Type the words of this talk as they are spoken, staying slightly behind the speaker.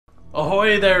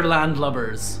Ahoy there,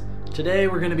 landlubbers! Today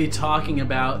we're going to be talking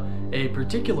about a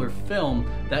particular film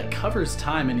that covers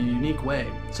time in a unique way.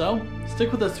 So,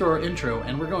 stick with us through our intro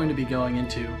and we're going to be going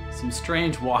into some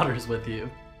strange waters with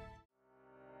you.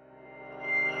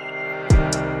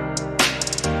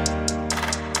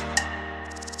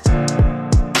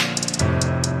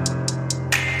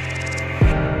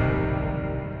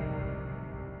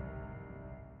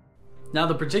 Now,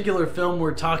 the particular film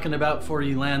we're talking about for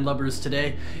you landlubbers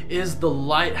today is The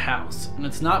Lighthouse, and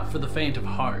it's not for the faint of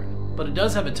heart, but it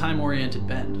does have a time-oriented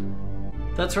bend.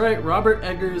 That's right, Robert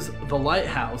Eggers' The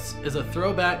Lighthouse is a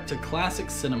throwback to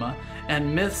classic cinema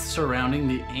and myths surrounding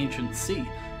the ancient sea.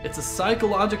 It's a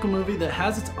psychological movie that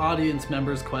has its audience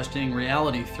members questioning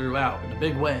reality throughout in a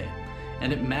big way,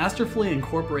 and it masterfully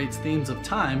incorporates themes of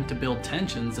time to build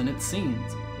tensions in its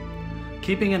scenes.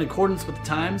 Keeping in accordance with the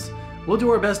times, we'll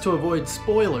do our best to avoid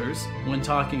spoilers when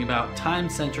talking about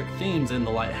time-centric themes in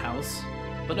The Lighthouse,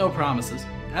 but no promises.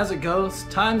 As it goes,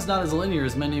 time's not as linear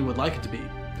as many would like it to be.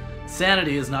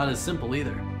 Sanity is not as simple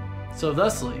either. So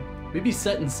thusly, we'd be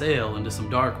setting sail into some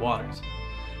dark waters.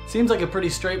 Seems like a pretty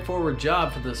straightforward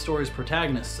job for the story's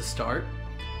protagonist to start.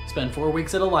 Spend 4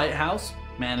 weeks at a lighthouse,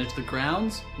 manage the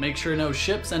grounds, make sure no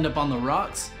ships end up on the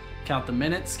rocks, count the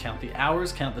minutes, count the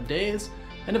hours, count the days,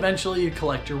 and eventually you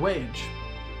collect your wage.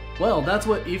 Well, that's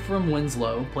what Ephraim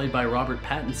Winslow, played by Robert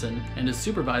Pattinson, and his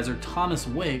supervisor Thomas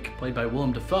Wake, played by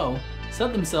Willem Dafoe,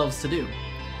 set themselves to do.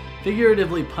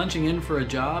 Figuratively punching in for a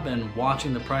job and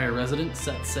watching the prior resident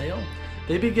set sail,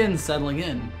 they begin settling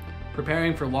in,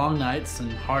 preparing for long nights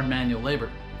and hard manual labor.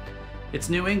 It's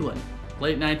New England,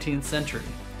 late 19th century.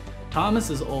 Thomas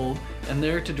is old and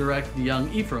there to direct the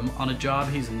young Ephraim on a job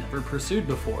he's never pursued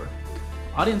before.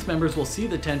 Audience members will see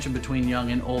the tension between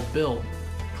young and old Bill,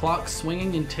 clocks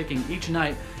swinging and ticking each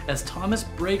night as Thomas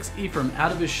breaks Ephraim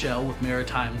out of his shell with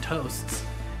maritime toasts.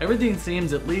 Everything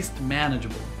seems at least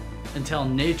manageable, until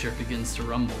nature begins to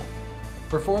rumble.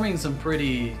 Performing some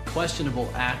pretty questionable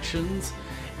actions,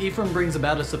 Ephraim brings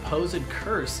about a supposed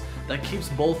curse that keeps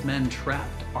both men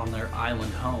trapped on their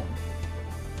island home.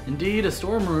 Indeed, a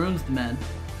storm maroons the men.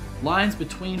 Lines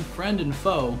between friend and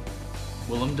foe,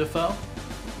 Willem Dafoe,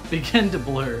 begin to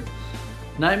blur.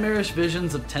 Nightmarish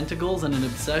visions of tentacles and an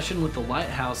obsession with the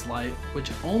lighthouse light,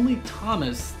 which only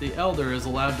Thomas, the elder, is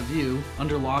allowed to view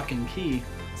under lock and key,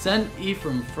 send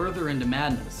Ephraim further into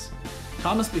madness.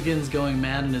 Thomas begins going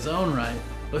mad in his own right,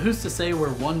 but who's to say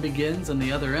where one begins and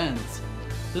the other ends?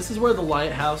 This is where the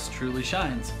lighthouse truly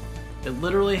shines. It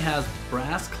literally has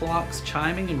brass clocks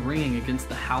chiming and ringing against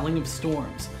the howling of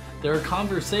storms. There are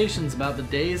conversations about the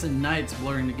days and nights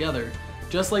blurring together,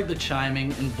 just like the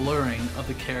chiming and blurring of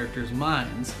the characters'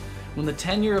 minds. When the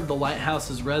tenure of the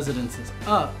lighthouse's residents is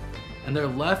up, and they're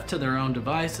left to their own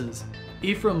devices,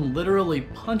 Ephraim literally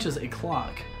punches a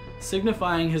clock,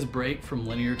 signifying his break from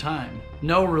linear time.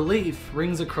 No relief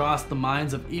rings across the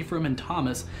minds of Ephraim and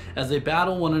Thomas as they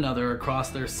battle one another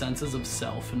across their senses of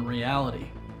self and reality.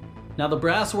 Now, the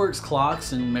brassworks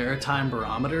clocks and maritime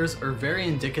barometers are very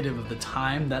indicative of the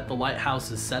time that the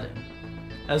lighthouse is set in.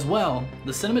 As well,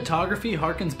 the cinematography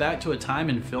harkens back to a time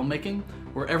in filmmaking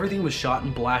where everything was shot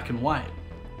in black and white,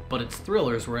 but its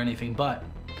thrillers were anything but.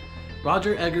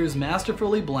 Roger Eggers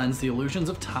masterfully blends the illusions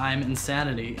of time and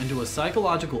sanity into a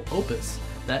psychological opus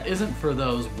that isn't for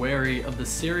those wary of the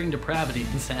searing depravity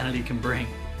insanity can bring.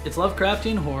 Its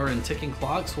Lovecraftian horror and ticking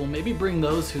clocks will maybe bring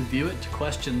those who view it to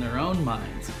question their own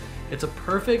minds. It's a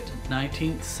perfect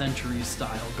 19th century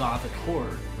style gothic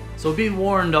horror. So be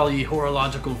warned, all ye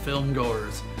horological film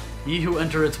goers. Ye who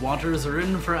enter its waters are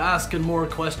in for asking more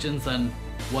questions than,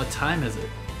 what time is it?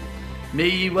 May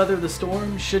ye weather the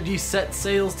storm, should ye set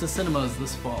sails to cinemas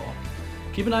this fall.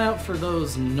 Keep an eye out for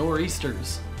those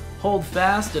nor'easters. Hold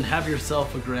fast and have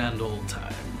yourself a grand old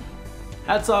time.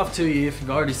 Hats off to you if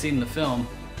you've already seen the film.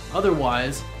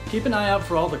 Otherwise, keep an eye out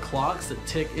for all the clocks that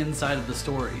tick inside of the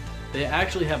story. They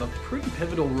actually have a pretty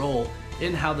pivotal role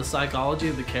in how the psychology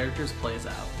of the characters plays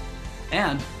out.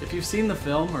 And if you've seen the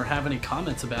film or have any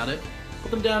comments about it,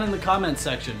 put them down in the comments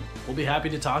section. We'll be happy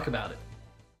to talk about it.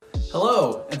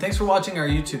 Hello, and thanks for watching our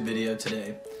YouTube video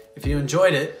today. If you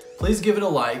enjoyed it, please give it a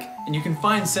like, and you can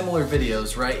find similar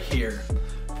videos right here.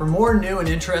 For more new and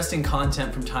interesting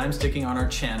content from Time Sticking on our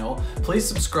channel, please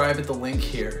subscribe at the link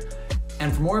here.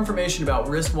 And for more information about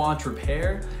wristwatch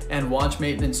repair and watch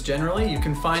maintenance generally, you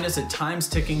can find us at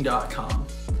timesticking.com.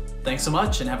 Thanks so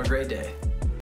much and have a great day.